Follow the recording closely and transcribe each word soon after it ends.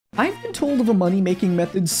I've been told of a money-making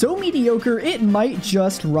method so mediocre it might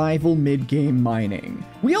just rival mid-game mining.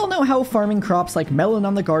 We all know how farming crops like melon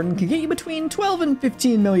on the garden can get you between 12 and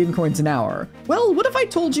 15 million coins an hour. Well, what if I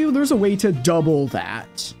told you there's a way to double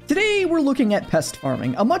that? Today, we're looking at pest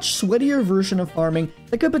farming, a much sweatier version of farming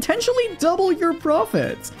that could potentially double your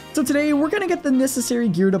profits. So today, we're gonna get the necessary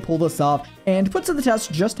gear to pull this off and put to the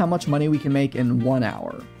test just how much money we can make in 1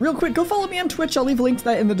 hour. Real quick, go follow me on Twitch. I'll leave a link to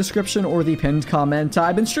that in the description or the pinned comment.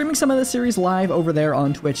 I've been streaming some of the series live over there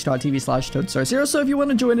on twitch.tv/toadstar0. So if you want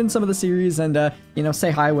to join in some of the series and,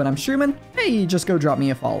 say hi when I'm streaming, hey, just go drop me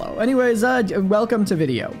a follow. Anyways, welcome to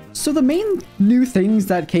video. So the main new things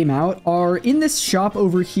that came out are in this shop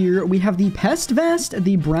over here. We have the pest vest,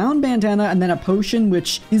 the brown bandana, and then a potion,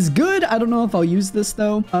 which is good. I don't know if I'll use this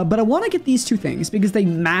though, but I want to get these two things because they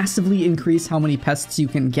massively increase how many pests you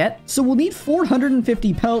can get. So we'll need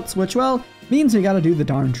 450 pelts, which, well, means we gotta do the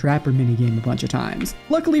darn trapper minigame a bunch of times.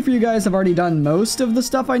 Luckily for you guys, I've already done most of the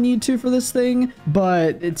stuff I need to for this thing,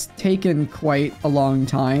 but it's taken quite a long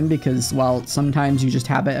time because, well, sometimes you just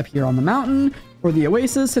have it appear on the mountain or the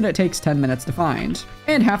oasis and it takes 10 minutes to find.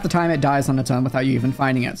 And half the time it dies on its own without you even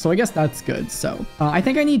finding it. So I guess that's good. So I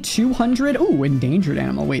think I need 200. Oh, endangered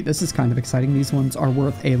animal. Wait, this is kind of exciting. These ones are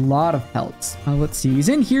worth a lot of pelts. Let's see. He's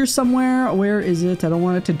in here somewhere. Where is it? I don't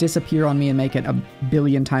want it to disappear on me and make it a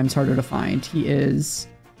billion times harder to find. He is...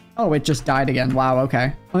 Oh, it just died again. Wow,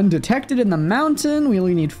 okay. Undetected in the mountain. We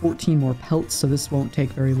only need 14 more pelts, so this won't take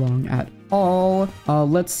very long at all.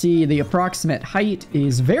 Let's see. The approximate height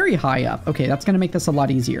is very high up. Okay, that's going to make this a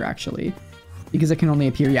lot easier, actually, because it can only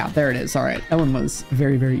appear. Yeah, there it is. All right, that one was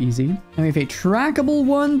very, very easy. And we have a trackable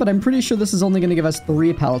one, but I'm pretty sure this is only going to give us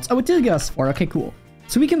 3 pelts. Oh, it did give us 4. Okay, cool.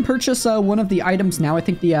 So we can purchase one of the items now. I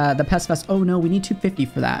think the pest vest. Oh no, we need 250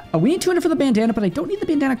 for that. We need 200 for the bandana, but I don't need the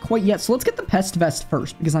bandana quite yet. So let's get the pest vest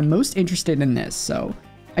first because I'm most interested in this. So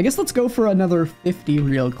I guess let's go for another 50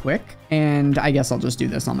 real quick. And I guess I'll just do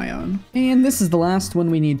this on my own. And this is the last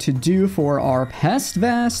one we need to do for our pest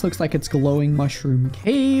vest. Looks like it's glowing mushroom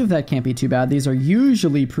cave. That can't be too bad. These are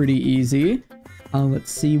usually pretty easy.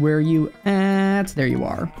 Let's see where you at. There you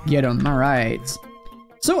are. Get them. All right.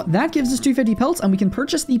 So that gives us 250 pelts, and we can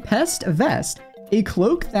purchase the pest vest, a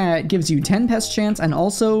cloak that gives you 10 pest chance and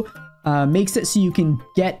also makes it so you can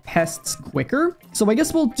get pests quicker. So I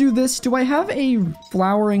guess we'll do this. Do I have a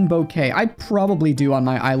flowering bouquet? I probably do on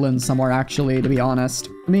my island somewhere, actually, to be honest.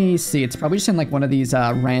 Let me see. It's probably just in like one of these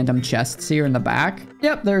random chests here in the back.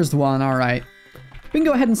 Yep, there's one. All right. We can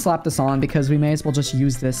go ahead and slap this on because we may as well just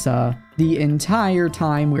use this the entire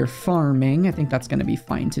time we're farming. I think that's going to be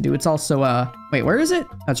fine to do. It's also, wait, where is it?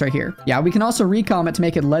 That's right here. Yeah, we can also recom it to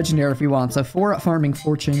make it legendary if we want. So 4 farming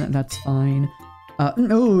fortune, that's fine.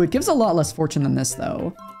 Oh, it gives a lot less fortune than this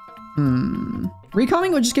though.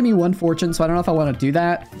 Recalming would just give me 1 fortune, so I don't know if I want to do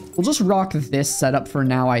that. We'll just rock this setup for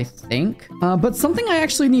now, I think. But something I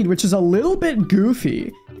actually need, which is a little bit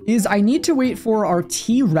goofy, is I need to wait for our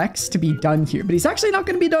T-Rex to be done here. But he's actually not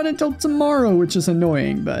going to be done until tomorrow, which is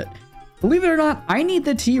annoying. But believe it or not, I need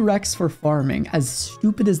the T-Rex for farming, as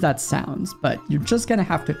stupid as that sounds. But you're just going to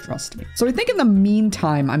have to trust me. So I think in the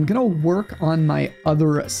meantime, I'm going to work on my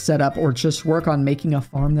other setup or just work on making a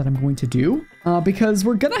farm that I'm going to do. Because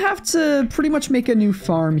we're going to have to pretty much make a new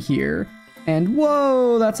farm here. And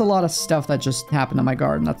whoa, that's a lot of stuff that just happened on my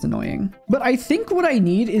garden. That's annoying. But I think what I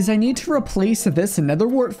need is I need to replace this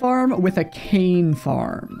netherwort farm with a cane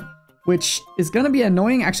farm, which is going to be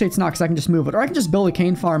annoying. Actually, it's not because I can just move it. Or I can just build a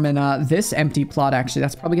cane farm in this empty plot, actually.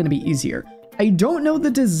 That's probably going to be easier. I don't know the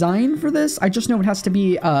design for this. I just know it has to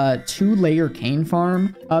be a 2-layer cane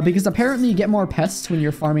farm because apparently you get more pests when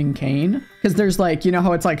you're farming cane. Because there's like, you know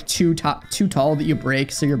how it's like too tall that you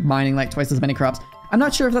break, so you're mining like twice as many crops. I'm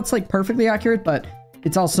not sure if that's like perfectly accurate, but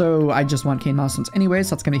it's also, I just want cane milestones anyway,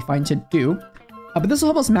 so that's going to be fine to do. But this will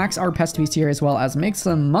help us max our pest beast here as well as make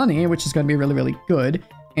some money, which is going to be really, really good.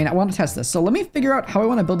 And I want to test this. So let me figure out how I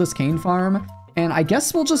want to build this cane farm. And I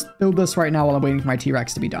guess we'll just build this right now while I'm waiting for my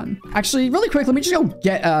T-Rex to be done. Actually, really quick, let me just go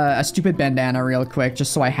get a stupid bandana real quick,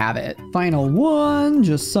 just so I have it. Final one,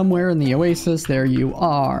 just somewhere in the oasis. There you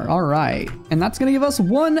are. All right. And that's going to give us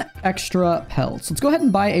 1 extra pelt. So let's go ahead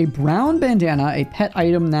and buy a brown bandana, a pet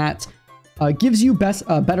item that gives you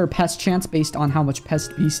better pest chance based on how much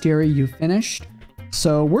pest bestiary you finished.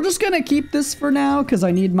 So we're just going to keep this for now because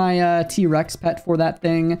I need my T-Rex pet for that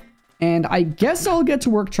thing. And I guess I'll get to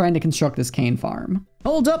work trying to construct this cane farm.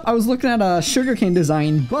 Hold up, I was looking at a sugarcane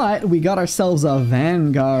design, but we got ourselves a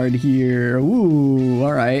vanguard here. Ooh,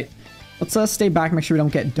 all right. Let's stay back, make sure we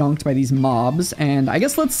don't get dunked by these mobs. And I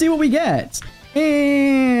guess let's see what we get.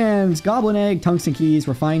 And goblin egg, tungsten keys,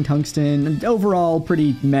 refined tungsten, and overall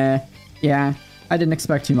pretty meh. Yeah, I didn't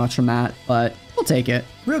expect too much from that, but we'll take it.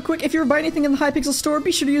 Real quick, if you buy anything in the Hypixel store,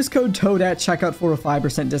 be sure to use code TOAD at checkout for a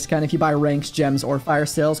 5% discount if you buy ranks, gems, or fire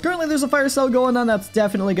sales. Currently, there's a fire sale going on that's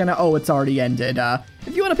definitely gonna... Oh, it's already ended.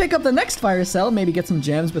 If you want to pick up the next fire sale, maybe get some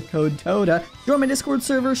gems with code TOAD, join my Discord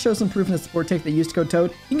server, show some proof in the support tape that used code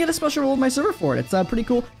TOAD. You can get a special role in my server for it. It's pretty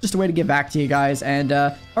cool. Just a way to give back to you guys. And,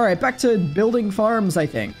 all right, back to building farms, I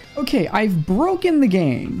think. Okay, I've broken the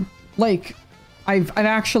game. Like, I've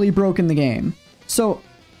actually broken the game. So...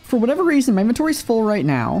 for whatever reason, my inventory's full right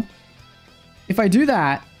now. If I do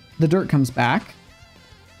that, the dirt comes back.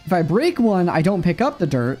 If I break one, I don't pick up the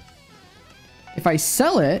dirt. If I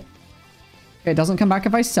sell it, it doesn't come back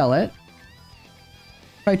if I sell it.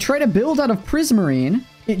 If I try to build out of prismarine,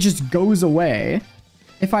 it just goes away.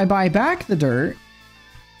 If I buy back the dirt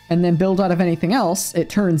and then build out of anything else, it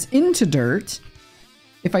turns into dirt.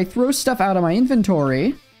 If I throw stuff out of my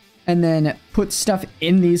inventory and then put stuff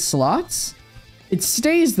in these slots, it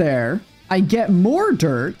stays there. I get more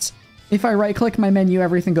dirt. If I right-click my menu,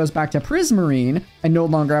 everything goes back to prismarine. I no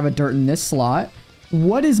longer have a dirt in this slot.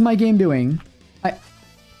 What is my game doing?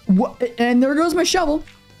 And there goes my shovel.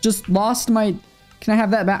 Just lost my... Can I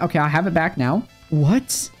have that back? Okay, I have it back now.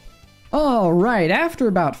 What? All right, after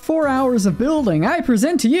about 4 hours of building, I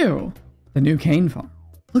present to you the new cane farm.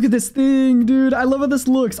 Look at this thing, dude. I love how this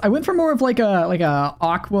looks. I went for more of like a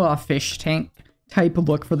aqua fish tank type of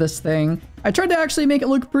look for this thing. I tried to actually make it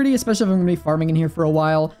look pretty, especially if I'm gonna be farming in here for a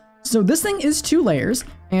while. So this thing is 2 layers,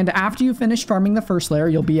 and after you finish farming the first layer,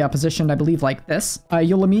 you'll be positioned, I believe, like this.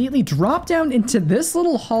 You'll immediately drop down into this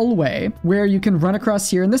little hallway where you can run across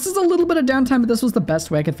here, and this is a little bit of downtime, but this was the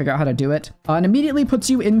best way I could figure out how to do it. And immediately puts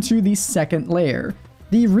you into the second layer.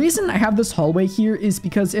 The reason I have this hallway here is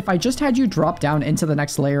because if I just had you drop down into the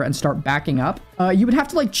next layer and start backing up, you would have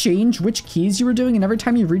to like change which keys you were doing, and every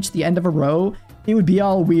time you reach the end of a row, it would be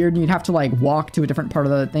all weird and you'd have to like walk to a different part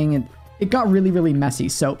of the thing, and it got really, really messy.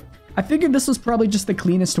 So I figured this was probably just the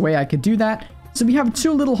cleanest way I could do that. So we have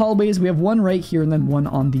 2 little hallways. We have one right here and then one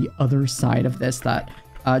on the other side of this that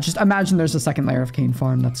just imagine there's a second layer of cane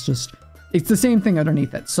farm. That's just, it's the same thing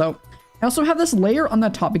underneath it. So I also have this layer on the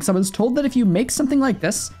top because I was told that if you make something like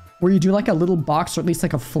this, where you do like a little box or at least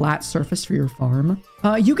like a flat surface for your farm,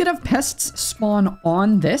 you could have pests spawn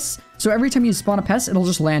on this. So every time you spawn a pest, it'll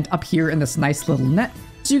just land up here in this nice little net.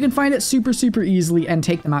 So you can find it super, super easily and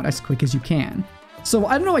take them out as quick as you can. So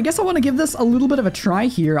I don't know, I guess I want to give this a little bit of a try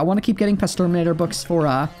here. I want to keep getting Pestterminator books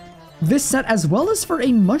for this set as well as for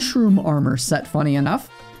a mushroom armor set, funny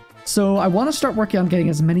enough. So I want to start working on getting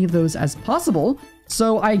as many of those as possible.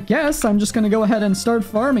 So I guess I'm just going to go ahead and start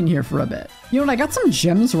farming here for a bit. You know what, I got some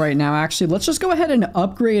gems right now, actually. Let's just go ahead and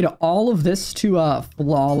upgrade all of this to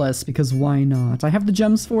flawless, because why not? I have the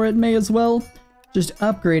gems for it, may as well. Just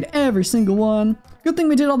upgrade every single one. Good thing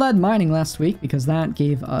we did all that mining last week, because that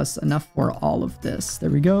gave us enough for all of this.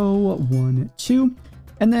 There we go, 1, 2.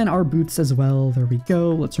 And then our boots as well, there we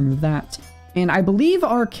go. Let's remove that. And I believe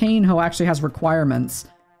our cane hoe actually has requirements.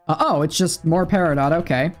 Oh, it's just more Peridot,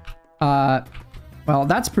 okay. Well,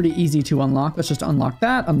 that's pretty easy to unlock. Let's just unlock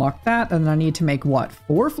that, and then I need to make, what,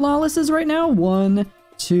 4 flawlesses right now? 1,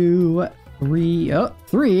 2, 3,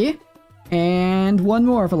 3, and 1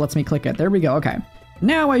 more if it lets me click it. There we go, okay.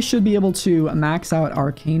 Now I should be able to max out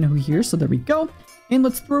our cane hoe here, so there we go. And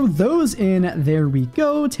let's throw those in, there we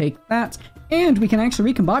go, take that. And we can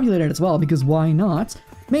actually recombobulate it as well, because why not?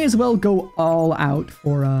 May as well go all out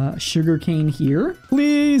for sugarcane here.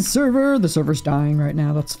 Please, server. The server's dying right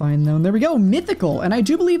now. That's fine, though. And there we go. Mythical. And I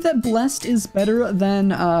do believe that Blessed is better than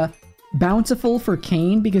Bountiful for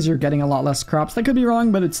cane because you're getting a lot less crops. That could be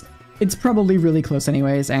wrong, but it's probably really close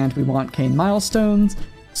anyways, and we want cane milestones.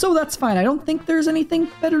 So that's fine. I don't think there's anything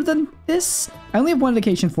better than this. I only have 1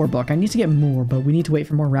 Vacation 4 book. I need to get more, but we need to wait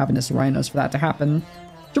for more Ravenous Rhinos for that to happen.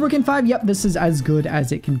 Sugarcane 5, yep, this is as good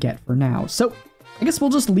as it can get for now. So I guess we'll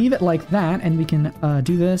just leave it like that, and we can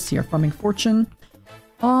do this here. Farming Fortune.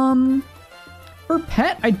 For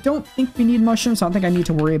pet, I don't think we need mushrooms, so I don't think I need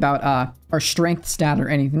to worry about our strength stat or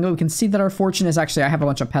anything. But we can see that our fortune is actually, I have a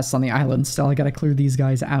bunch of pests on the island still. I gotta clear these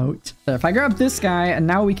guys out. So if I grab this guy, and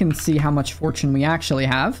now we can see how much fortune we actually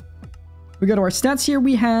have. We go to our stats here.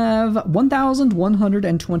 We have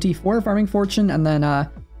 1,124 farming fortune, and then I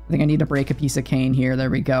think I need to break a piece of cane here. There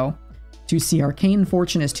we go. To see our cane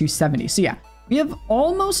fortune is 270. So yeah, we have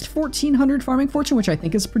almost 1,400 farming fortune, which I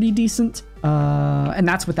think is pretty decent. And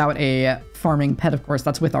that's without a farming pet, of course.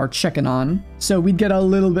 That's with our chicken on. So we'd get a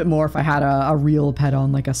little bit more if I had a real pet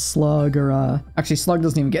on, like a slug or actually, slug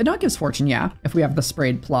doesn't even get... No, it gives fortune, yeah, if we have the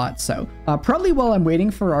sprayed plot. So probably while I'm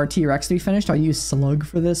waiting for our T-Rex to be finished, I'll use slug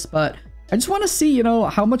for this. But I just want to see, you know,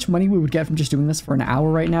 how much money we would get from just doing this for an hour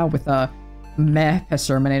right now with meh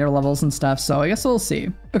Exterminator levels and stuff, so I guess we'll see.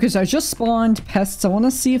 Okay, so I just spawned pests. I want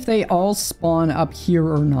to see if they all spawn up here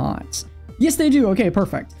or not. Yes, they do. Okay,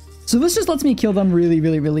 perfect. So this just lets me kill them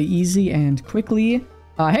really easy and quickly.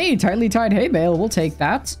 Hey, tightly tied hay bale, we'll take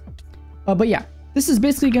that. But yeah, this is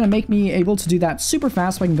basically going to make me able to do that super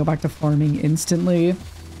fast so I can go back to farming instantly.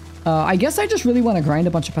 I guess I just really want to grind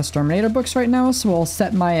a bunch of Exterminator books right now, so I'll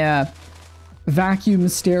set my vacuum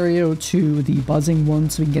stereo to the buzzing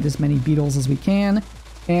one so we can get as many beetles as we can.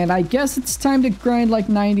 And I guess it's time to grind like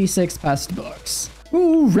 96 pest books.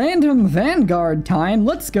 Ooh, random Vanguard time,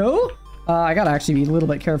 let's go! I gotta actually be a little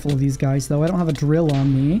bit careful of these guys though, I don't have a drill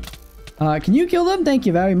on me. Can you kill them? Thank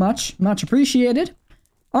you very much. Much appreciated.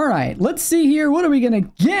 Alright, let's see here. What are we gonna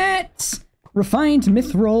get? Refined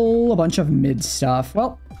Mithril, a bunch of mid stuff.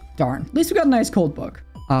 Well, darn. At least we got a nice cold book.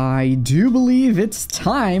 I do believe it's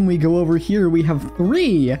time we go over here. We have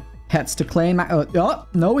 3 pets to claim. Oh,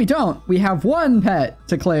 no, we don't. We have 1 pet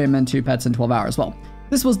to claim and 2 pets in 12 hours. Well,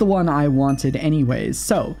 this was the one I wanted anyways.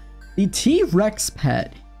 So, the T-Rex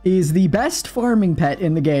pet is the best farming pet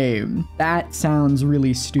in the game. That sounds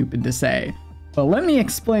really stupid to say, but let me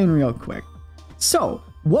explain real quick. So,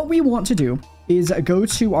 what we want to do is go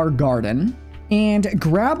to our garden and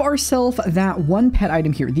grab ourselves that 1 pet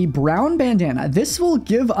item here, the brown bandana. This will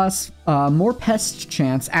give us more pest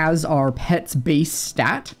chance as our pet's base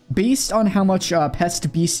stat, based on how much pest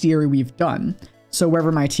bestiary we've done. So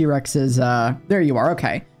wherever my T-Rex is, there you are,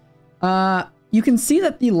 okay. You can see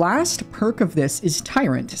that the last perk of this is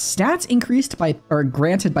Tyrant. Stats increased by, or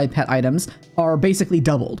granted by pet items, are basically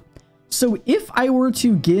doubled. So if I were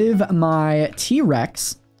to give my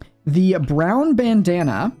T-Rex the brown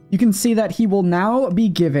bandana, you can see that he will now be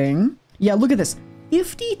giving, yeah, look at this,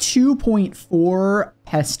 52.4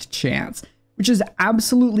 pest chance, which is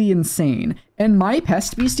absolutely insane. And my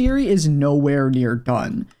pest bestiary is nowhere near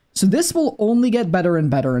done. So this will only get better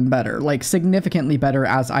and better and better, like significantly better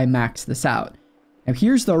as I max this out. Now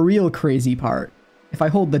here's the real crazy part. If I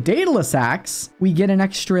hold the Daedalus Axe, we get an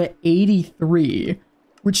extra 83,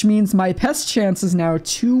 which means my pest chance is now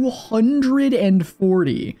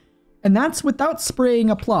 240. And that's without spraying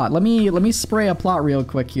a plot. Let me spray a plot real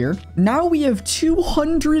quick here. Now we have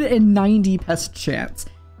 290 pest chance.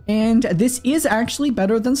 And this is actually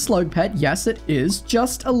better than Slug Pet. Yes, it is,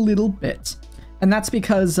 just a little bit. And that's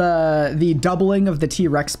because the doubling of the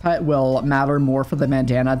T-Rex pet will matter more for the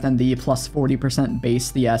bandana than the plus 40% base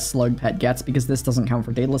the Slug Pet gets, because this doesn't count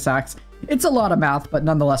for Daedalus Axe. It's a lot of math, but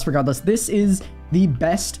nonetheless, regardless, this is the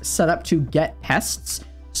best setup to get pests.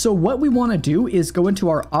 So what we want to do is go into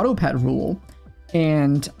our auto pet rule,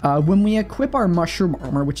 and when we equip our mushroom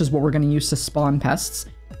armor, which is what we're going to use to spawn pests,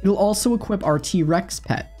 it'll also equip our T-Rex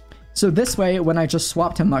pet. So this way, when I just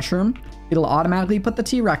swap to mushroom, it'll automatically put the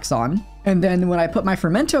T-Rex on. And then when I put my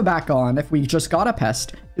fermento back on, if we just got a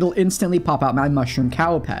pest, it'll instantly pop out my mushroom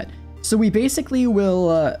cow pet. So we basically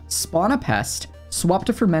will spawn a pest, swap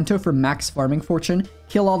to fermento for max farming fortune,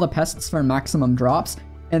 kill all the pests for maximum drops,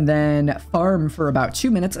 and then farm for about 2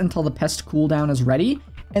 minutes until the pest cooldown is ready.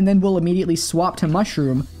 And then we'll immediately swap to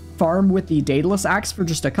mushroom, farm with the Daedalus Axe for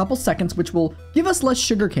just a couple seconds, which will give us less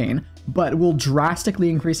sugarcane, but will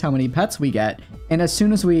drastically increase how many pets we get. And as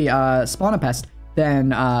soon as we spawn a pest, then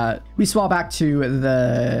we swap back to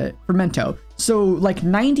the fermento. So like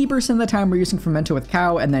 90% of the time we're using fermento with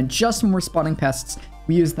cow, and then just when we're spawning pests,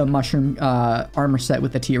 we use the mushroom armor set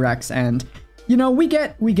with the T-Rex, and you know, we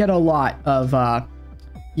get a lot of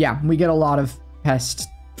we get a lot of pest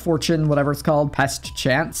fortune, whatever it's called, pest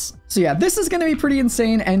chance. So yeah, this is going to be pretty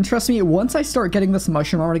insane, and trust me, once I start getting this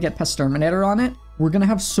mushroom armor to get Exterminator on it, we're going to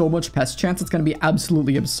have so much pest chance, it's going to be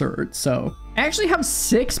absolutely absurd. So I actually have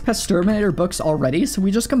 6 Exterminator books already, so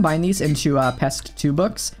we just combine these into Pest 2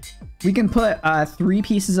 books. We can put 3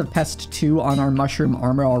 pieces of Pest 2 on our mushroom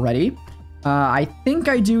armor already. I think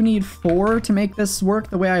I do need 4 to make this work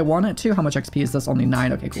the way I want it to. How much XP is this? Only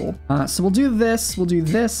 9. Okay, cool. So we'll do this,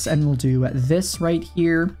 and we'll do this right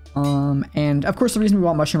here. And of course, the reason we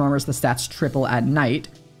want mushroom armor is the stats triple at night.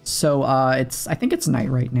 So I think it's night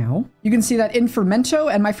right now. You can see that in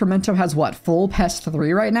fermento, and my fermento has what? Full pest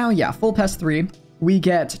 3 right now? Yeah, full pest 3. We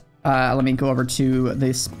get, let me go over to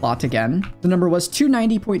this plot again. The number was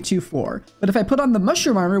 290.24. But if I put on the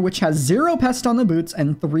mushroom armor, which has 0 pest on the boots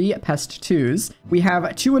and 3 pest 2s, we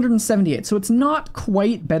have 278. So it's not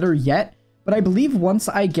quite better yet, but I believe once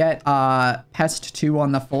I get pest 2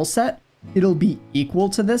 on the full set, it'll be equal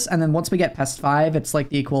to this. And then once we get pest 5, it's like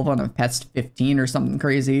the equivalent of pest 15 or something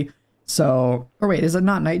crazy. So, or wait, is it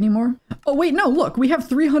not night anymore? Oh wait, no, look, we have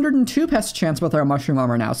 302 pest chance with our mushroom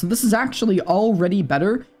armor now. So this is actually already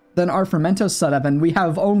better than our fermento setup, and we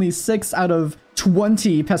have only 6 out of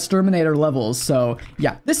 20 Pestterminator levels. So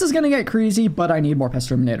yeah, this is gonna get crazy, but I need more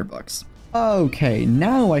Pestterminator books. Okay,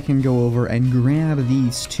 now I can go over and grab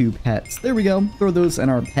these 2 pets. There we go. Throw those in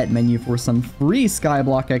our pet menu for some free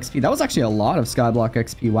Skyblock XP. That was actually a lot of Skyblock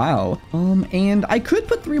XP. Wow. And I could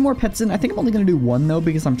put 3 more pets in. I think I'm only gonna do 1 though,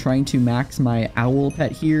 because I'm trying to max my owl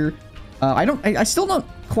pet here. I still don't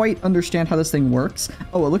quite understand how this thing works.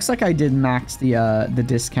 Oh, it looks like I did max the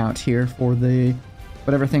discount here for the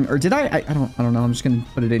whatever thing, or did I don't know. I'm just gonna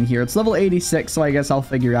put it in here. It's level 86, so I guess I'll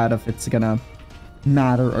figure out if it's gonna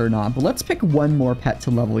matter or not. But let's pick 1 more pet to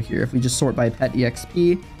level here. If we just sort by pet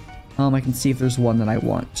EXP, I can see if there's one that I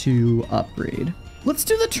want to upgrade. Let's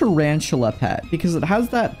do the tarantula pet, because it has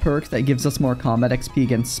that perk that gives us more combat XP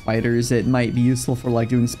against spiders. It might be useful for like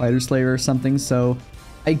doing Spider Slayer or something, so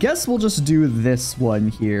I guess we'll just do this one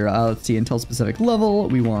here. Let's see, until specific level.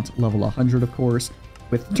 We want level 100, of course.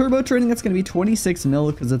 With turbo training, that's going to be 26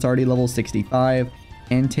 mil because it's already level 65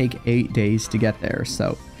 and take 8 days to get there.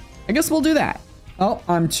 So I guess we'll do that. Oh,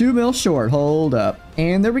 I'm 2 mil short. Hold up.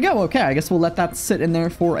 And there we go. Okay, I guess we'll let that sit in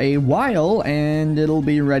there for a while and it'll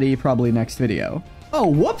be ready probably next video. Oh,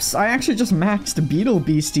 whoops. I actually just maxed Beetle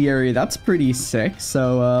Bestiary. That's pretty sick.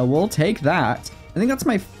 So we'll take that. I think that's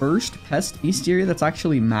my first pest bestiary that's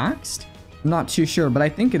actually maxed. I'm not too sure, but I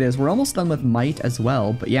think it is. We're almost done with might as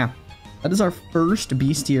well. But yeah, that is our first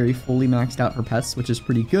bestiary fully maxed out for pests, which is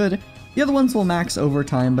pretty good. The other ones will max over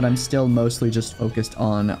time, but I'm still mostly just focused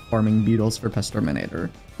on farming beetles for Pestterminator.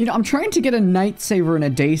 You know, I'm trying to get a night saver and a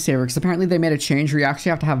day saver, because apparently they made a change where you actually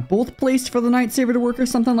have to have both placed for the night saver to work or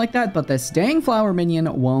something like that, but this dang flower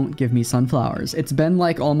minion won't give me sunflowers. It's been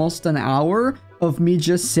like almost an hour of me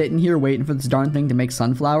just sitting here waiting for this darn thing to make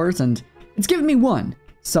sunflowers, and it's giving me 1.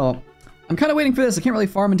 So I'm kind of waiting for this. I can't really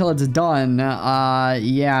farm until it's done.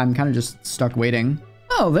 Yeah, I'm kind of just stuck waiting.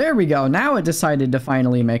 Oh, there we go. Now it decided to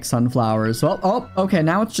finally make sunflowers. Well, oh, okay,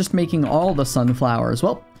 now it's just making all the sunflowers.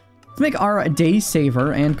 Well, let's make our day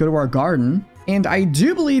saver and go to our garden. And I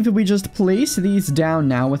do believe that we just place these down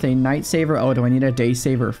now with a night saver. Oh, do I need a day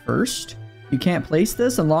saver first? You can't place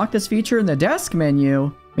this. Unlock this feature in the desk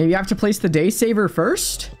menu. Maybe you have to place the day saver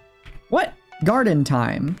first? What? Garden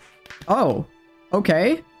time. Oh,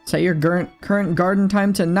 okay. Set your current garden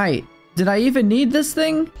time to night. Did I even need this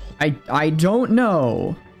thing? I don't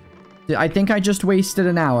know. I think I just wasted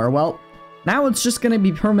an hour. Well, now it's just going to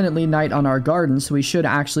be permanently night on our garden, so we should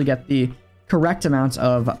actually get the correct amount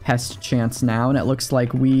of pest chance now, and it looks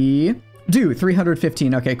like we do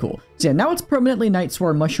 315. Okay, cool. So yeah, now it's permanently night, so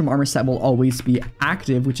our mushroom armor set will always be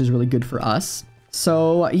active, which is really good for us.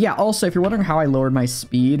 So yeah, also, if you're wondering how I lowered my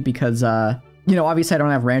speed, because you know, obviously I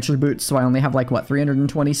don't have rancher boots, so I only have like, what,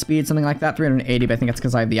 320 speed, something like that, 380, but I think it's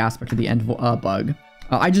because I have the aspect of the end bug.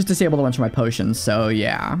 I just disabled a bunch of my potions, so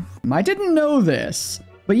yeah. I didn't know this.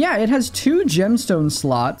 But yeah, it has 2 gemstone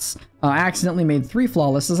slots. I accidentally made 3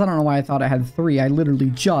 flawlesses. I don't know why I thought I had 3. I literally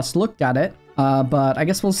just looked at it. But I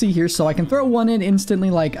guess we'll see here. So I can throw one in instantly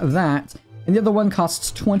like that. And the other one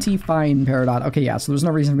costs 20 fine peridot. Okay, yeah, so there's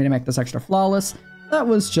no reason for me to make this extra flawless. That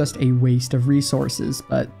was just a waste of resources.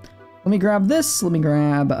 But let me grab this. Let me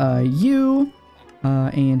grab you.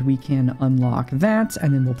 And we can unlock that.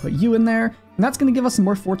 And then we'll put you in there. And that's going to give us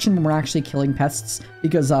more fortune when we're actually killing pests,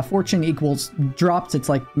 because fortune equals drops. It's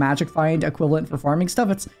like magic find equivalent for farming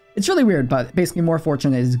stuff. It's really weird, but basically more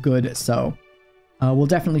fortune is good. So we'll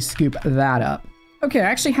definitely scoop that up. Okay, I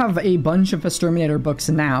actually have a bunch of Pestterminator books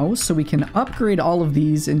now, so we can upgrade all of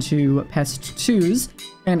these into Pest 2s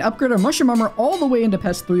and upgrade our mushroom armor all the way into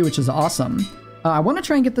Pest 3, which is awesome. I want to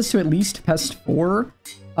try and get this to at least Pest 4.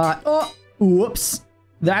 Oh, whoops.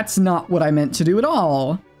 That's not what I meant to do at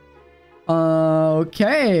all.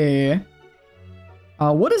 Okay.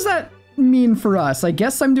 What does that mean for us? I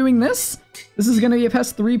guess I'm doing this. This is going to be a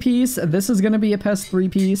Pest 3 piece. This is going to be a Pest 3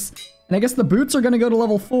 piece. And I guess the boots are going to go to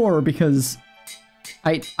level 4 because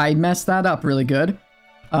I messed that up really good.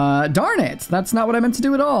 Darn it. That's not what I meant to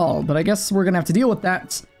do at all. But I guess we're going to have to deal with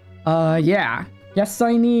that. Yeah. Guess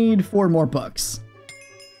I need 4 more books.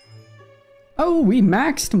 Oh, we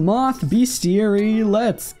maxed Moth Bestiary.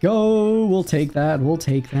 Let's go. We'll take that. We'll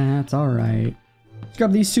take that. All right. Let's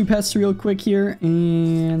grab these 2 pests real quick here,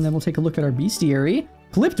 and then we'll take a look at our Bestiary.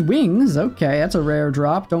 Clipped wings. Okay, that's a rare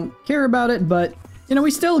drop. Don't care about it, but, you know,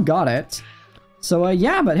 we still got it. So,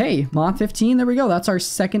 yeah, but hey, Moth 15, there we go. That's our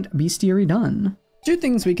second Bestiary done. 2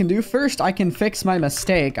 things we can do. First, I can fix my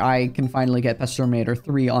mistake. I can finally get Pestterminator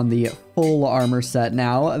 3 on the full armor set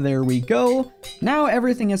now. There we go. Now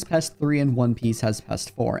everything is Pest 3 and one piece has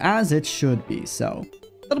Pest 4, as it should be. So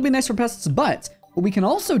that'll be nice for pests, but what we can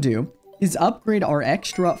also do is upgrade our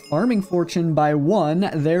extra farming fortune by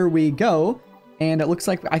 1. There we go. And it looks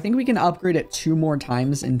like, I think we can upgrade it 2 more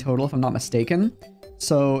times in total, if I'm not mistaken.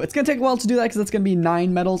 So it's going to take a while to do that because it's going to be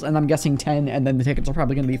 9 medals, and I'm guessing 10, and then the tickets are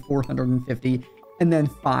probably going to be 450, and then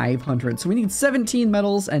 500. So we need 17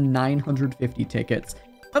 medals and 950 tickets.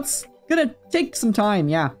 That's going to take some time,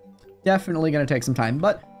 yeah. Definitely going to take some time,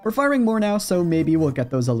 but we're farming more now, so maybe we'll get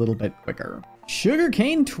those a little bit quicker.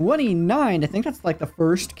 Sugarcane 29. I think that's like the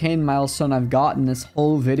first cane milestone I've gotten this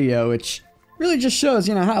whole video, which really just shows,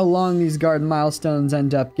 you know, how long these garden milestones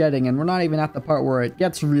end up getting, and we're not even at the part where it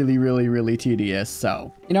gets really tedious.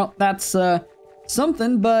 So, you know, that's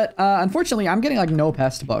something, but unfortunately, I'm getting like no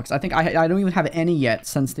pest books. I think I don't even have any yet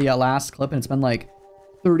since the last clip, and it's been like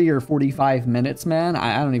 30 or 45 minutes, man.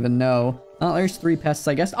 I don't even know. Oh, there's 3 pests,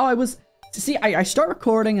 I guess. Oh, I start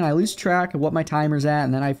recording and I lose track of what my timer's at,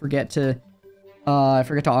 and then I forget to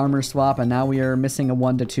armor swap, and now we are missing a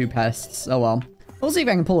 1 to 2 pests. Oh well. We'll see if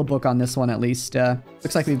I can pull a book on this one at least.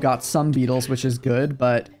 Looks like we've got some beetles, which is good,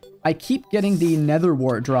 but I keep getting the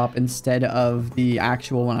netherwort drop instead of the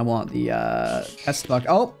actual one I want, the pest book.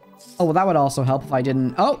 Oh, well, that would also help if I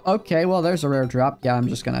didn't. Oh, okay, well, there's a rare drop. Yeah, I'm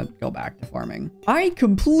just gonna go back to farming. I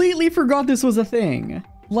completely forgot this was a thing.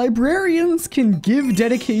 Librarians can give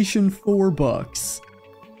dedication 4 books.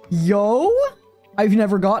 Yo, I've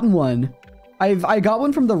never gotten one. I got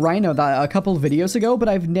one from the Rhino a couple of videos ago, but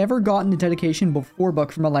I've never gotten a dedication 4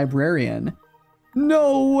 book from a librarian.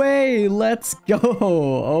 No way, let's go.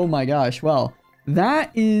 Oh my gosh, well,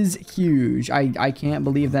 that is huge. I can't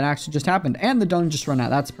believe that actually just happened. And the dung just ran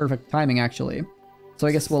out. That's perfect timing, actually. So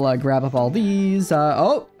I guess we'll grab up all these.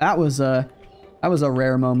 Oh, that was a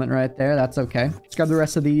rare moment right there. That's okay. Let's grab the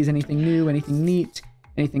rest of these. Anything new, anything neat?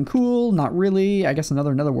 Anything cool? Not really. I guess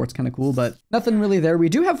another netherwart's kind of cool, but nothing really there. We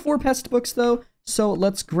do have 4 pest books, though, so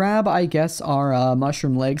let's grab, I guess, our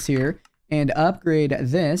mushroom legs here and upgrade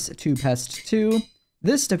this to pest 2,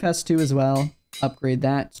 this to pest 2 as well, upgrade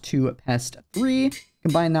that to pest 3,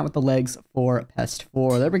 combine that with the legs for pest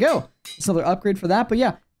 4. There we go. It's another upgrade for that, but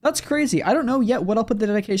yeah, that's crazy. I don't know yet what I'll put the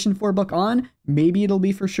dedication 4 book on. Maybe it'll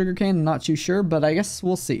be for sugarcane, I'm not too sure, but I guess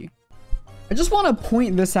we'll see. I just want to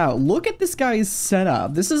point this out. Look at this guy's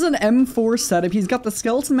setup. This is an M4 setup. He's got the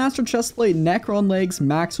Skeleton Master chestplate, Necron legs,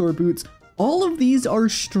 Maxor boots. All of these are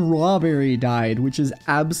strawberry dyed, which is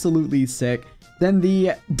absolutely sick. Then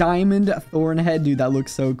the Diamond Thorn head, dude, that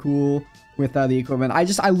looks so cool with the equipment.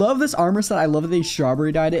 I love this armor set. I love that they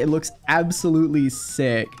strawberry dyed it. It looks absolutely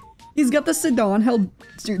sick. He's got the Sidon held,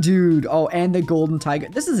 dude. Oh, and the Golden Tiger.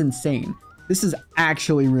 This is insane. This is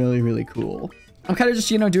actually really cool. I'm kind of just,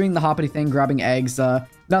 you know, doing the hoppity thing, grabbing eggs.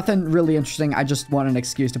 Nothing really interesting. I just want an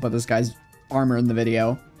excuse to put this guy's armor in the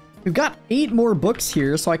video. We've got 8 more books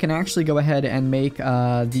here, so I can actually go ahead and make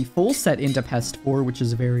the full set into Pest 4, which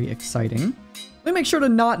is very exciting. Let me make sure to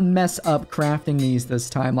not mess up crafting these this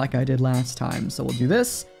time like I did last time. So we'll do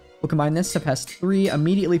this. We'll combine this to Pest 3,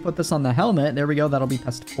 immediately put this on the helmet. There we go, that'll be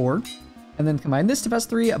Pest 4. And then combine this to Pest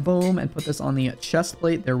 3, boom, and put this on the chest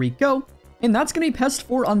plate. There we go. And that's going to be Pest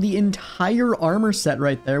 4 on the entire armor set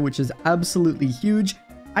right there, which is absolutely huge.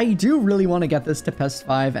 I do really want to get this to Pest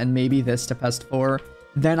 5 and maybe this to Pest 4.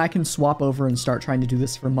 Then I can swap over and start trying to do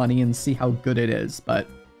this for money and see how good it is. But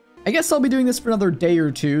I guess I'll be doing this for another day or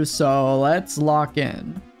 2, so let's lock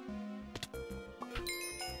in.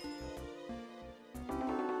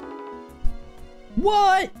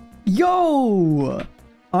 What? Yo!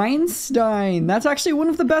 Einstein. That's actually one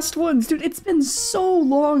of the best ones. Dude, it's been so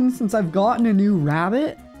long since I've gotten a new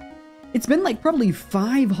rabbit. It's been like probably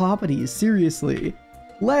 5 hoppities, seriously.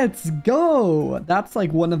 Let's go. That's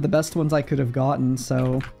like one of the best ones I could have gotten,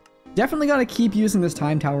 so definitely got to keep using this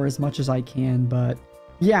time tower as much as I can, but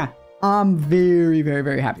yeah, I'm very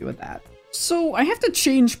happy with that. So I have to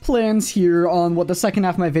change plans here on what the second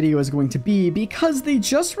half of my video is going to be because they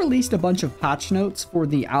just released a bunch of patch notes for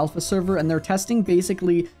the alpha server and they're testing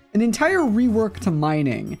basically an entire rework to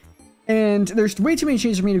mining. And there's way too many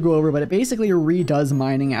changes for me to go over, but it basically redoes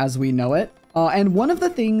mining as we know it. And one of the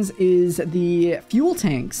things is the fuel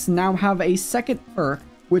tanks now have a second perk,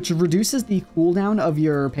 which reduces the cooldown of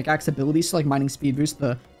your pickaxe abilities. So like mining speed boost,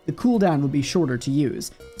 the cooldown will be shorter to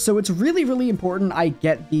use. So it's really important I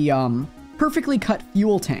get the perfectly cut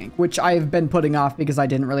fuel tank, which I've been putting off because I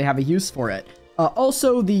didn't really have a use for it.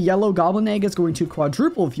 Also, the yellow goblin egg is going to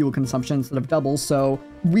quadruple fuel consumption instead of double, so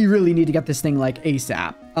we really need to get this thing like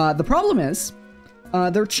ASAP. The problem is,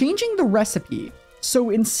 they're changing the recipe. So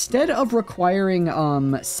instead of requiring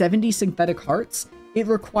 70 synthetic hearts, it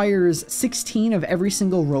requires 16 of every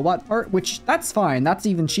single robot part, which that's fine. That's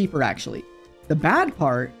even cheaper, actually. The bad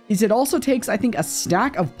part is it also takes, I think, a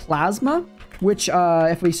stack of plasma, which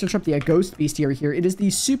if we search up the ghost beast here, it is the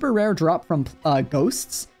super rare drop from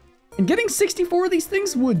ghosts. And getting 64 of these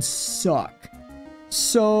things would suck.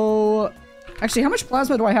 So, actually, how much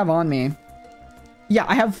plasma do I have on me? Yeah,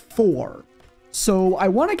 I have 4. So I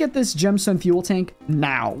want to get this gemstone fuel tank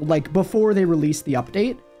now, like before they release the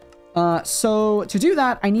update. So to do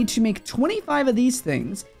that, I need to make 25 of these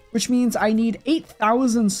things, which means I need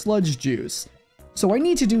 8,000 sludge juice. So I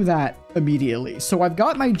need to do that immediately. So I've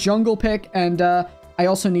got my jungle pick, and I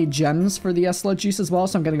also need gems for the sludge juice as well.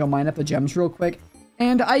 So I'm going to go mine up the gems real quick.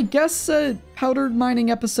 And I guess powdered mining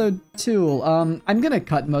episode 2. I'm going to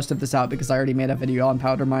cut most of this out because I already made a video on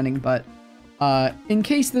powder mining, but in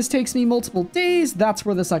case this takes me multiple days, that's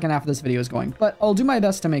where the second half of this video is going. But I'll do my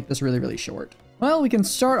best to make this really, really short. Well, we can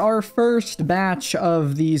start our first batch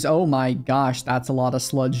of these. Oh my gosh, that's a lot of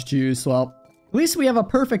sludge juice. Well, at least we have a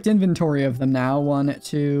perfect inventory of them now. 1,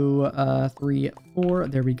 2, 3, 4.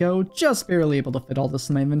 There we go. Just barely able to fit all this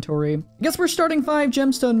in my inventory. I guess we're starting 5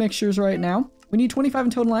 gemstone mixtures right now. We need 25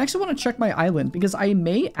 in total. I actually want to check my island because I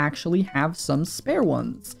may actually have some spare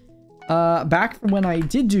ones. Back from when I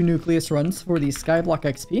did do nucleus runs for the Skyblock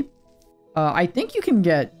XP, I think you can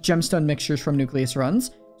get gemstone mixtures from nucleus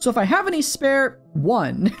runs. So if I have any spare,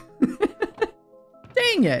 1.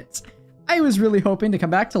 Dang it. I was really hoping to come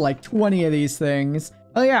back to like 20 of these things.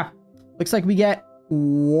 Oh yeah, looks like we get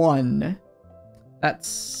 1.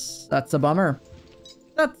 That's a bummer.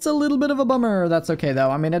 That's a little bit of a bummer. That's okay though.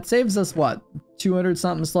 I mean, it saves us what, 200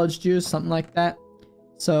 something sludge juice, something like that.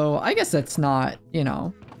 So I guess it's not, you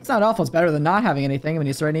know, it's not awful. It's better than not having anything. I mean,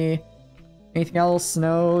 is there anything else?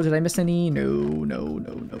 No. Did I miss any? No.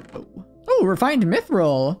 Oh, refined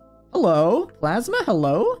mithril. Hello. Plasma.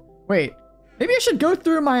 Hello. Wait, maybe I should go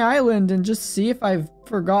through my island and just see if I've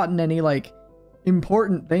forgotten any like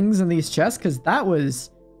important things in these chests, because that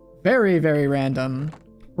was very, very random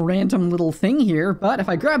little thing here. But if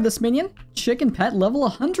I grab this minion, chicken pet level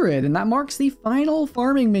 100, and that marks the final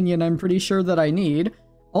farming minion I'm pretty sure that I need.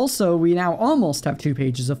 Also, we now almost have 2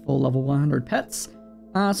 pages of full level 100 pets.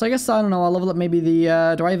 So I guess, I don't know, I'll level up maybe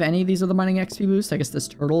the, do I have any of these other mining XP boosts? I guess this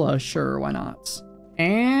turtle, sure, why not?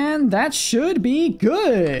 And that should be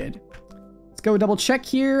good. Let's go double check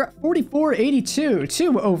here. 4482,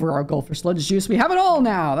 2 over our goal for sludge juice. We have it all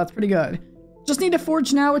now. That's pretty good. Just need to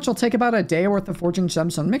forge now, which will take about a day worth of forging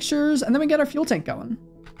gemstone mixtures, and then we get our fuel tank going.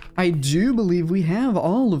 I do believe we have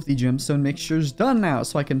all of the gemstone mixtures done now,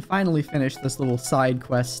 so I can finally finish this little side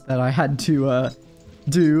quest that I had to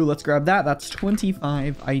do. Let's grab that. That's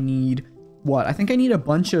 25. I need what? I think I need a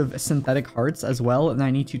bunch of synthetic hearts as well, and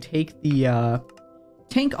I need to take the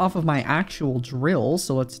tank off of my actual drill.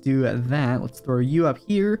 So let's do that. Let's throw you up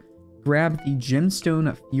here. Grab the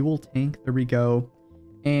gemstone fuel tank. There we go.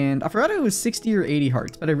 And I forgot it was 60 or 80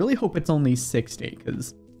 hearts, but I really hope it's only 60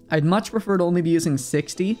 because I'd much prefer to only be using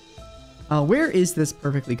 60. Where is this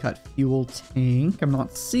perfectly cut fuel tank? I'm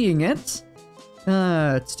not seeing it.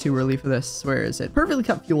 It's too early for this. Where is it? Perfectly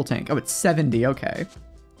cut fuel tank. Oh, it's 70. Okay.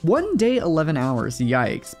 1 day, 11 hours.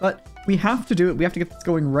 Yikes. But we have to do it. We have to get this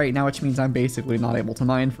going right now, which means I'm basically not able to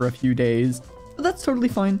mine for a few days. But that's totally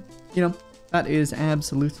fine. You know, that is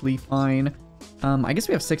absolutely fine. I guess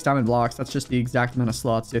we have 6 diamond blocks. That's just the exact amount of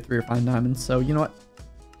slots to 3 refined diamonds. So, you know what?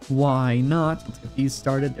 Why not? Let's get these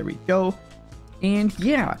started. There we go. And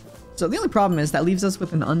yeah. So the only problem is that leaves us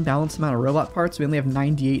with an unbalanced amount of robot parts. We only have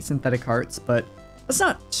 98 synthetic hearts, but that's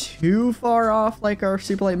not too far off like our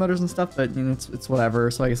super light motors and stuff, but you know, it's whatever.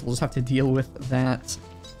 So I guess we'll just have to deal with that.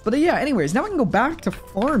 But yeah, anyways, now we can go back to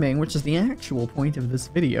farming, which is the actual point of this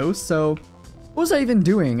video. So what was I even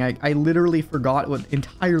doing? I literally forgot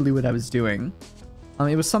entirely what I was doing.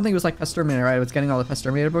 It was something, it was like Pesterminator, right? I was getting all the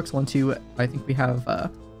Pesterminator books. 1, 2, I think we have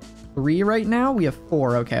 3 right now. We have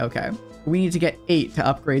 4. Okay. We need to get 8 to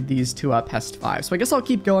upgrade these to Pest 5. So I guess I'll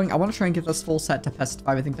keep going. I want to try and get this full set to Pest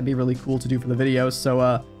 5. I think that'd be really cool to do for the video. So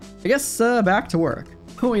I guess back to work.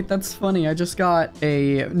 Oh wait, that's funny. I just got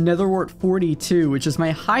a Netherwort 42, which is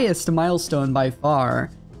my highest milestone by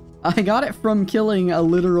far. I got it from killing a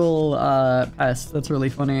literal pest. That's really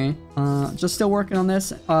funny. Just still working on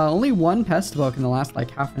this. Only 1 pest book in the last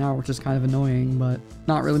like half an hour, which is kind of annoying, but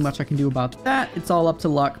not really much I can do about that. It's all up to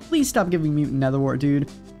luck. Please stop giving mutant netherwort, dude.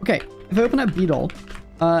 Okay, if I open up Beetle,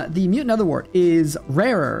 the mutant netherwort is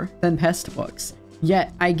rarer than pest books,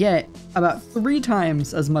 yet I get about 3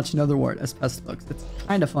 times as much netherwort as pest books. It's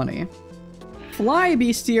kind of funny. Fly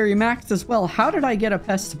bestiary maxed as well. How did I get a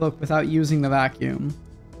pest book without using the vacuum?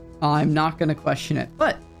 I'm not going to question it,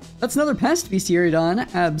 but that's another pest bestiary done.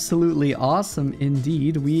 Absolutely awesome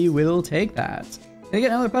indeed. We will take that. Did I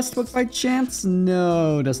get another pest book by chance?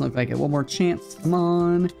 No, doesn't look like it. One more chance. Come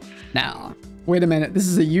on. Now, wait a minute. This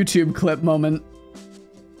is a YouTube clip moment.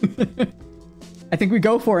 I think we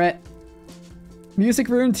go for it. Music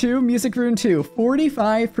Rune 2, Music Rune 2.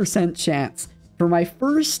 45% chance for my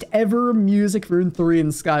first ever Music Rune 3 in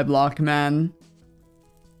Skyblock, man.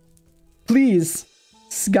 Please,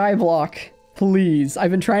 Skyblock, please.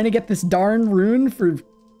 I've been trying to get this darn rune for,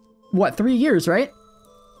 what, 3 years, right?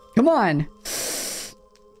 Come on.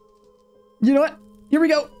 You know what? Here we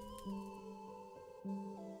go.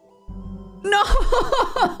 No!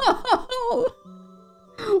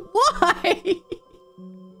 Why?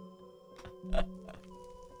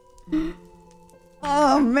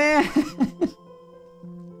 Oh, man.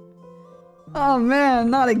 Oh, man,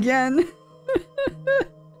 not again.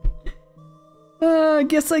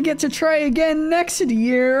 Guess I get to try again next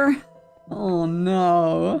year. Oh,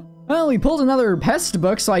 no. Well, we pulled another pest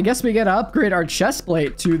book, so I guess we get to upgrade our chest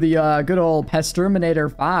plate to the good old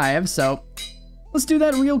Pesterminator 5, so let's do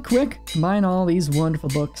that real quick. Combine all these wonderful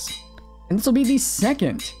books. And this will be the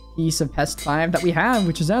second piece of Pest 5 that we have,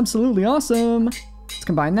 which is absolutely awesome. Let's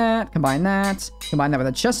combine that with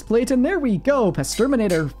a chest plate, and there we go.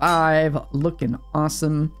 Pesterminator 5, looking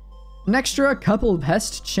awesome. An extra couple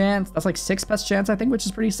pest chance. That's like 6 pest chance, I think, which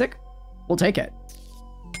is pretty sick. We'll take it.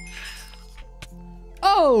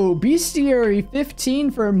 Oh, Bestiary 15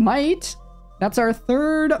 for Might. That's our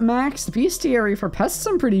third maxed Bestiary for pests,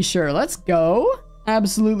 I'm pretty sure. Let's go.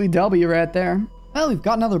 Absolutely W right there. Well, we've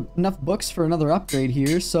got enough books for another upgrade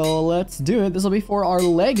here, so let's do it. This will be for our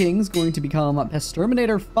leggings, going to become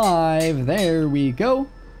Pesterminator 5. There we go.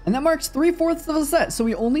 And that marks 3/4 of a set, so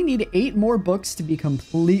we only need 8 more books to be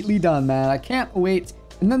completely done, man. I can't wait.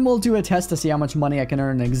 And then we'll do a test to see how much money I can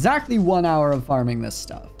earn in exactly 1 hour of farming this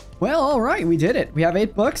stuff. Well, alright, we did it. We have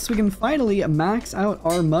 8 books. We can finally max out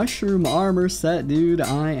our mushroom armor set, dude.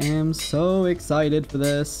 I am so excited for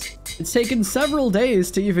this. It's taken several days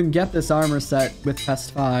to even get this armor set with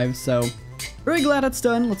Pest 5, so very glad it's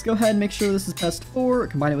done. Let's go ahead and make sure this is Pest 4,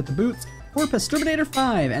 combine it with the boots for Pesterminator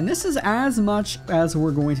 5, and this is as much as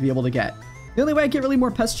we're going to be able to get. The only way I get really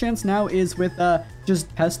more pest chance now is with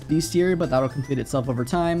just Pest Bestiary, but that'll complete itself over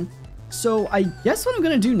time. So I guess what I'm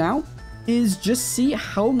going to do now is just see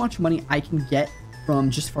how much money I can get from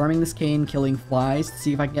just farming this cane, killing flies, to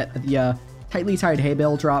see if I can get the tightly tied hay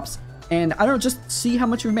bale drops. And I don't know, just see how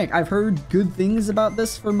much we make. I've heard good things about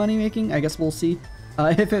this for money making. I guess we'll see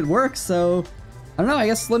if it works. So I don't know, I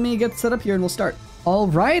guess let me get set up here and we'll start. All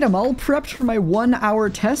right, I'm all prepped for my 1 hour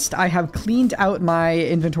test. I have cleaned out my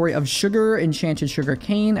inventory of sugar, enchanted sugar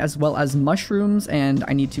cane, as well as mushrooms, and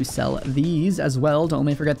I need to sell these as well. Don't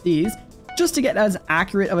let me forget these, just to get as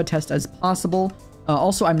accurate of a test as possible.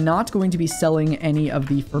 Also, I'm not going to be selling any of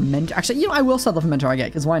the ferment. Actually, you know, I will sell the fermenter I get,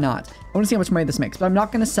 because why not? I want to see how much money this makes, but I'm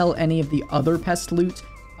not going to sell any of the other pest loot.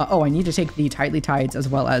 Oh, I need to take the tightly tides as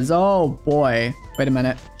well as, oh boy, wait a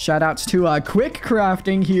minute. Shout outs to quick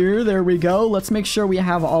crafting here. There we go. Let's make sure we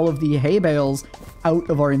have all of the hay bales out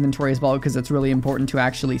of our inventory as well, because it's really important to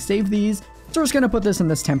actually save these. So we're just going to put this in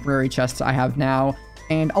this temporary chest I have now,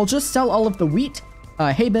 and I'll just sell all of the wheat,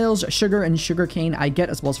 hay bales, sugar, and sugar cane I get,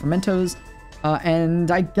 as well as fermentos. And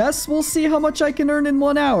I guess we'll see how much I can earn in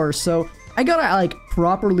 1 hour. So I gotta like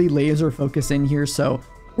properly laser focus in here, so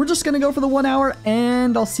we're just gonna go for the 1 hour,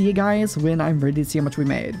 and I'll see you guys when I'm ready to see how much we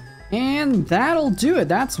made. And that'll do it.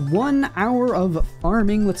 That's 1 hour of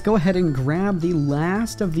farming. Let's go ahead and grab the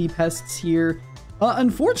last of the pests here.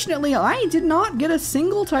 Unfortunately, I did not get a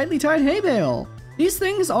single tightly tied hay bale. These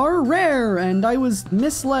things are rare, and I was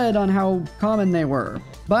misled on how common they were.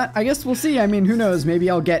 But I guess we'll see. I mean, who knows? Maybe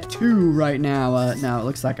I'll get 2 right now. No, it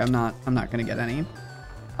looks like I'm not gonna get any.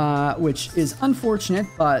 Which is unfortunate,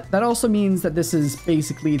 but that also means that this is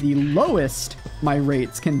basically the lowest my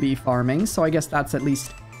rates can be farming, so I guess that's at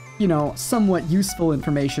least, you know, somewhat useful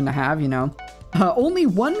information to have, you know. Only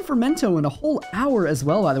 1 fermento in a whole hour as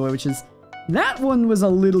well, by the way, which is, that one was a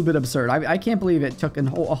little bit absurd. I can't believe it took a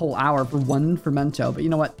whole hour for 1 fermento, but you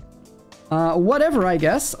know what? Whatever, I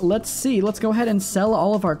guess. Let's see. Let's go ahead and sell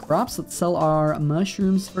all of our crops. Let's sell our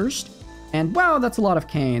mushrooms first. And wow, that's a lot of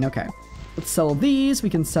cane. Okay. Let's sell these. We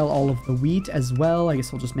can sell all of the wheat as well. I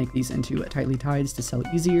guess we'll just make these into tightly tieds to sell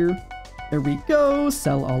easier. There we go.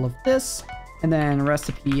 Sell all of this. And then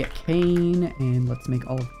recipe cane. And let's make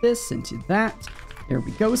all of this into that. There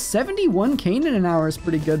we go. 71 cane in an hour is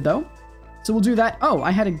pretty good, though. So we'll do that. Oh,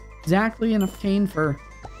 I had exactly enough cane for...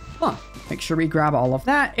 Huh. Make sure we grab all of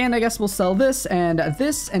that. And I guess we'll sell this, and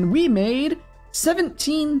we made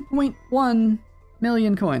 17.1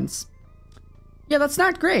 million coins. Yeah, that's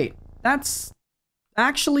not great. That's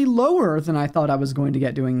actually lower than I thought I was going to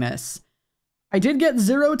get doing this. I did get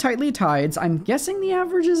 0 tightly tieds. I'm guessing the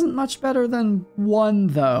average isn't much better than 1,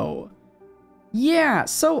 though. Yeah,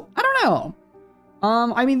 so I don't know.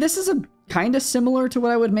 I mean, this is a kind of similar to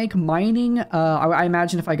what I would make mining. I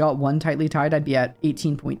imagine if I got one tightly tied, I'd be at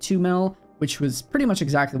 18.2 mil, which was pretty much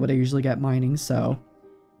exactly what I usually get mining. So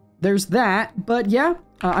there's that. But yeah,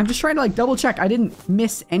 I'm just trying to like double check. I didn't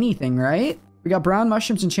miss anything, right? We got brown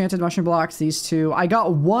mushrooms, enchanted mushroom blocks, these two. I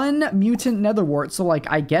got one mutant netherwort, so like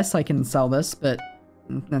I guess I can sell this, but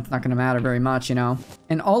that's not gonna matter very much, you know.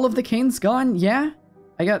 And all of the cane's gone. Yeah,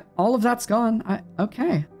 I got all of that's gone.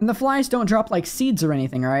 Okay. And the flies don't drop like seeds or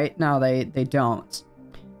anything, right? No, they don't.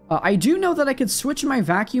 I do know that I could switch my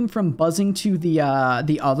vacuum from buzzing to the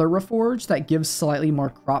other reforge that gives slightly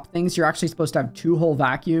more crop things. You're actually supposed to have 2 whole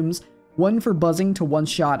vacuums, one for buzzing to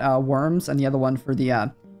one-shot worms, and the other one for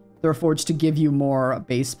the reforge to give you more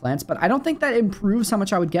base plants. But I don't think that improves how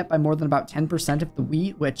much I would get by more than about 10% of the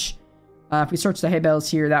wheat, which if we search the hay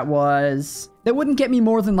bales here, that wouldn't get me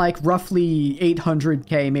more than like roughly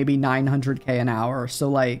 800k, maybe 900k an hour. So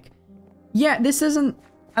like, yeah, this isn't,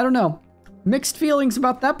 I don't know, mixed feelings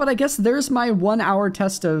about that, but I guess there's my 1 hour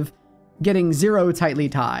test of getting 0 tightly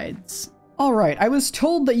tides. All right, I was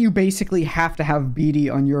told that you basically have to have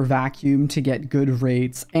BD on your vacuum to get good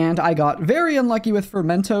rates, and I got very unlucky with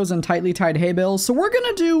fermentos and tightly tied hay bales, so we're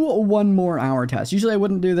gonna do 1 more hour test. Usually I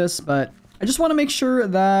wouldn't do this, but I just want to make sure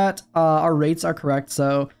that our rates are correct,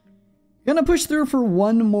 so gonna push through for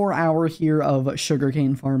 1 more hour here of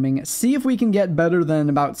sugarcane farming, see if we can get better than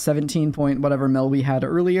about 17 point whatever mil we had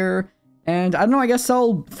earlier, and I don't know, I guess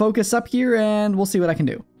I'll focus up here and we'll see what I can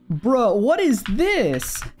do. Bro, what is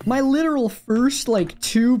this? My literal first, like,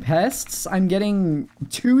 2 pests? I'm getting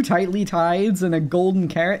 2 tightly tides and a golden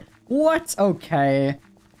carrot? What? Okay.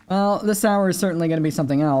 Well, this hour is certainly going to be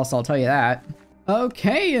something else, I'll tell you that.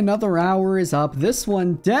 Okay, another hour is up. This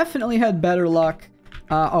one definitely had better luck.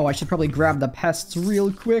 Oh, I should probably grab the pests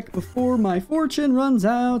real quick before my fortune runs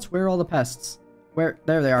out. Where are all the pests? Where?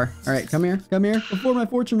 There they are. All right, come here, before my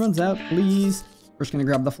fortune runs out, please. We're just gonna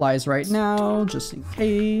grab the flies right now, just in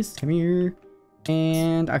case. Come here.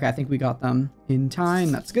 And okay, I think we got them in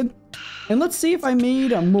time. That's good. And let's see if I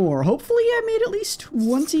made more. Hopefully I made at least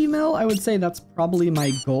 20 mil. I would say that's probably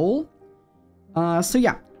my goal. So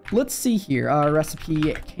yeah, let's see here.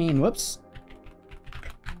 Recipe cane, whoops.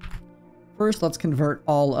 First, let's convert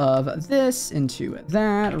all of this into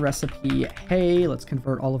that. Recipe hay, let's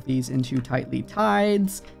convert all of these into tightly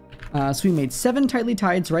tides. So we made 7 tightly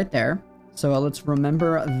tides right there. So let's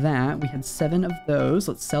remember that. We had 7 of those.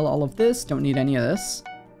 Let's sell all of this. Don't need any of this.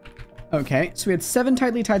 Okay, so we had 7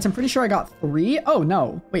 tightly tides. I'm pretty sure I got 3. Oh,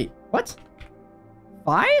 no. Wait, what?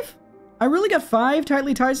 5? I really got 5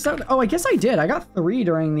 tightly tides? Oh, I guess I did. I got 3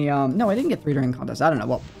 during the, no, I didn't get 3 during the contest. I don't know.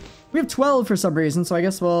 Well, we have 12 for some reason, so I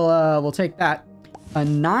guess we'll take that. A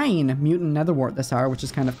 9 mutant netherwort this hour, which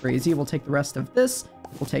is kind of crazy. We'll take the rest of this.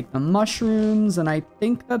 We'll take the mushrooms, and I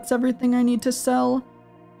think that's everything I need to sell.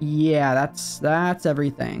 Yeah, that's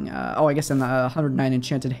everything. Oh, I guess in the 109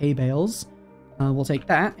 enchanted hay bales. We'll take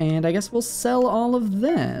that, and I guess we'll sell all of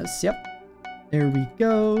this. Yep. There we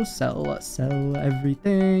go. Sell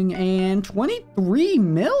everything. And 23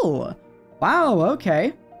 mil. Wow,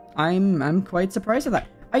 okay. I'm quite surprised at that.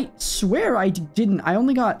 I swear I didn't. I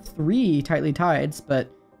only got 3 tightly tides, but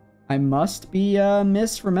I must be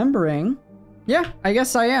misremembering. Yeah, I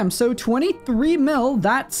guess I am. So 23 mil,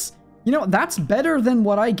 that's, you know, that's better than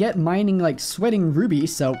what I get mining, like, sweating ruby,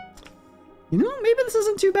 so, you know, maybe this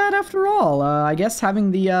isn't too bad after all. I guess having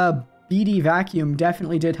the BD vacuum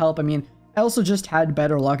definitely did help. I mean, I also just had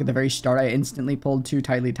better luck at the very start. I instantly pulled 2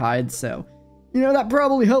 tightly tides, so, you know, that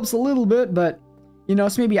probably helps a little bit, but, you know,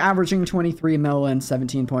 it's maybe averaging 23 mil and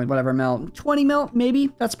 17 point whatever mil. 20 mil, maybe.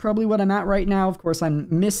 That's probably what I'm at right now. Of course, I'm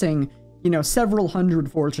missing, you know, several hundred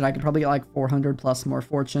fortune. I could probably get like 400 plus more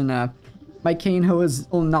fortune. My cane hoe is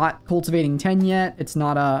not cultivating 10 yet. It's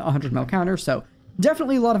not a 100 mil counter, so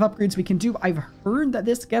definitely a lot of upgrades we can do. I've heard that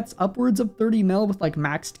this gets upwards of 30 mil with like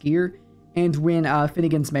maxed gear, and when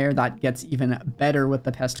Finnegan's Mare, that gets even better with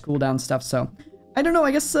the pest cooldown stuff. So I don't know.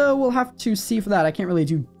 I guess we'll have to see for that. I can't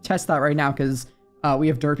really test that right now because we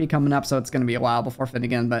have Derpy coming up, so it's going to be a while before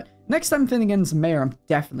Finnegan. But next time Finnegan's Mare, I'm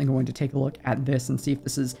definitely going to take a look at this and see if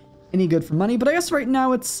this is any good for money. But I guess right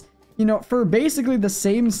now it's, you know, for basically the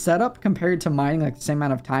same setup compared to mining, like the same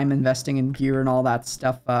amount of time investing in gear and all that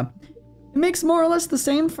stuff, it makes more or less the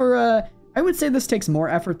same for, I would say this takes more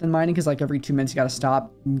effort than mining, because like every 2 minutes you gotta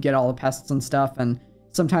stop and get all the pests and stuff, and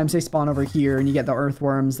sometimes they spawn over here and you get the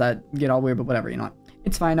earthworms that get all weird, but whatever, you know what?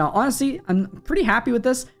 It's fine now. Honestly, I'm pretty happy with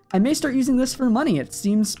this. I may start using this for money. It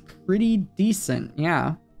seems pretty decent,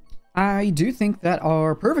 yeah. I do think that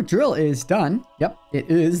our perfect drill is done. Yep, it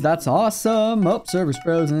is. That's awesome. Oh, server's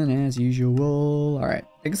frozen as usual. All right.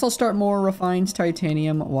 I guess I'll start more refined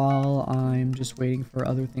titanium while I'm just waiting for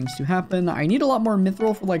other things to happen. I need a lot more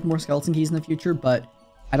mithril for like more skeleton keys in the future, but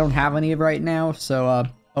I don't have any right now, so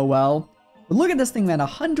oh well. But look at this thing, man.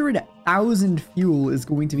 100,000 fuel is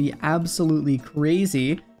going to be absolutely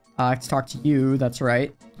crazy. Let's talk to you. That's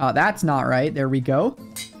right. That's not right. There we go.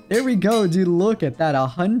 There we go, dude. Look at that.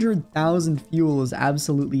 100,000 fuel is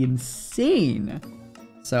absolutely insane.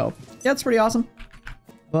 So yeah, it's pretty awesome.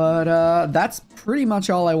 But that's pretty much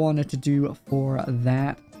all I wanted to do for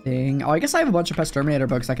that thing. Oh, I guess I have a bunch of Pest Terminator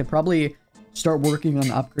books. I could probably start working on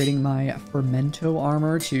upgrading my Fermento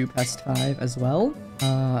armor to Pest 5 as well.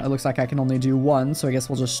 It looks like I can only do one, so I guess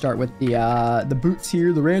we'll just start with the boots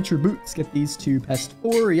here, the Rancher boots. Get these to Pest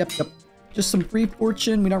 4. Yep. Just some free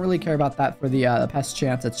fortune. We don't really care about that for the Pest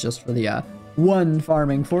chance. It's just for the one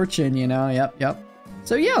farming fortune, you know? Yep.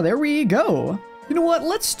 So yeah, there we go. You know what?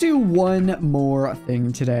 Let's do one more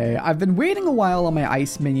thing today. I've been waiting a while on my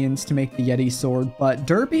ice minions to make the Yeti sword, but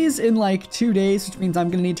Derpy's in like 2 days, which means I'm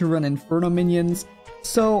going to need to run Inferno minions.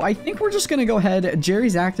 So I think we're just going to go ahead.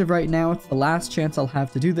 Jerry's active right now. It's the last chance I'll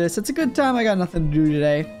have to do this. It's a good time. I got nothing to do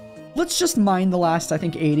today. Let's just mine the last, I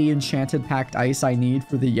think, 80 enchanted packed ice I need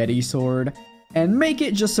for the Yeti sword and make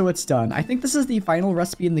it just so it's done. I think this is the final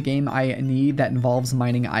recipe in the game I need that involves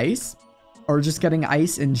mining ice. Or just getting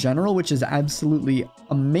ice in general, which is absolutely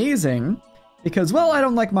amazing because, well, I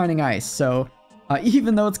don't like mining ice. So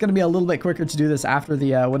even though it's going to be a little bit quicker to do this after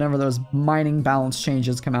the whenever those mining balance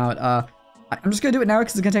changes come out, I'm just going to do it now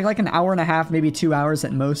because it's going to take like an hour and a half, maybe 2 hours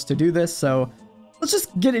at most to do this. So let's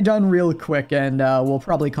just get it done real quick and we'll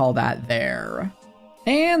probably call that there.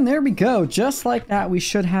 And there we go. Just like that, we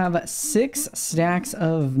should have 6 stacks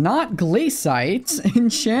of not glacites,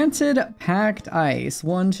 enchanted packed ice.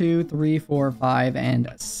 1, 2, 3, 4, 5,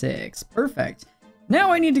 and 6. Perfect.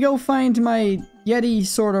 Now I need to go find my Yeti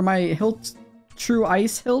sword or my hilt, true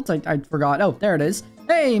ice hilt. I forgot. Oh, there it is.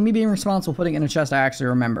 Hey, me being responsible putting it in a chest, I actually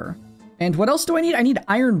remember. And what else do I need? I need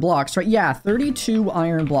iron blocks, right? Yeah, 32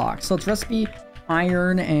 iron blocks. So let's recipe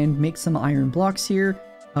iron and make some iron blocks here.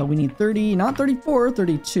 We need 30, not 34,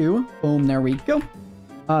 32. Boom, there we go.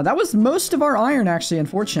 That was most of our iron, actually,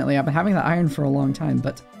 unfortunately. I've been having that iron for a long time,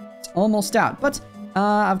 but it's almost out. But,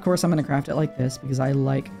 of course, I'm going to craft it like this because I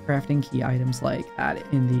like crafting key items like that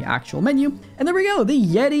in the actual menu. And there we go, the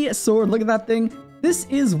Yeti sword. Look at that thing. This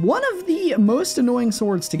is one of the most annoying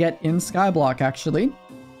swords to get in Skyblock, actually.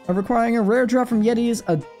 Requiring a rare drop from Yetis,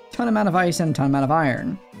 a ton amount of ice, and a ton amount of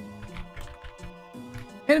iron.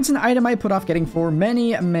 And it's an item I put off getting for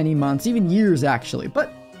many, many months, even years actually.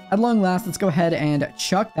 But at long last, let's go ahead and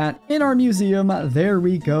chuck that in our museum. There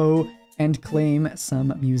we go. And claim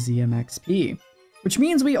some museum XP. Which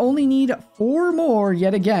means we only need 4 more,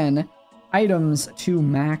 yet again, items to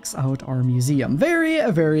max out our museum. Very,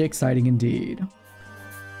 very exciting indeed.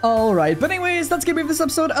 Alright, but anyways, that's gonna be this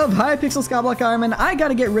episode of Hypixel Skyblock IRONMAN. I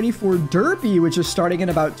gotta get ready for Derpy, which is starting in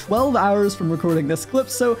about 12 hours from recording this clip,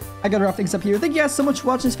 so I gotta wrap things up here. Thank you guys so much for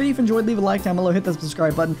watching this video. If you enjoyed, leave a like down below, hit that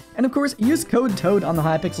subscribe button, and of course, use code TOAD on the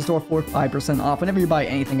Hypixel store for 5% off whenever you buy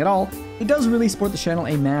anything at all. It does really support the channel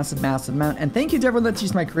a massive, massive amount, and thank you to everyone that's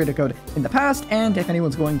used my creator code in the past, and if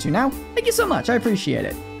anyone's going to now, thank you so much, I appreciate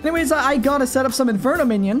it. Anyways, I gotta set up some Inferno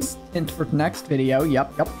minions for the next video,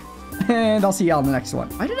 yep. And I'll see y'all in the next one.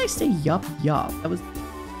 Why did I say yup? That was...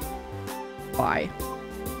 Bye.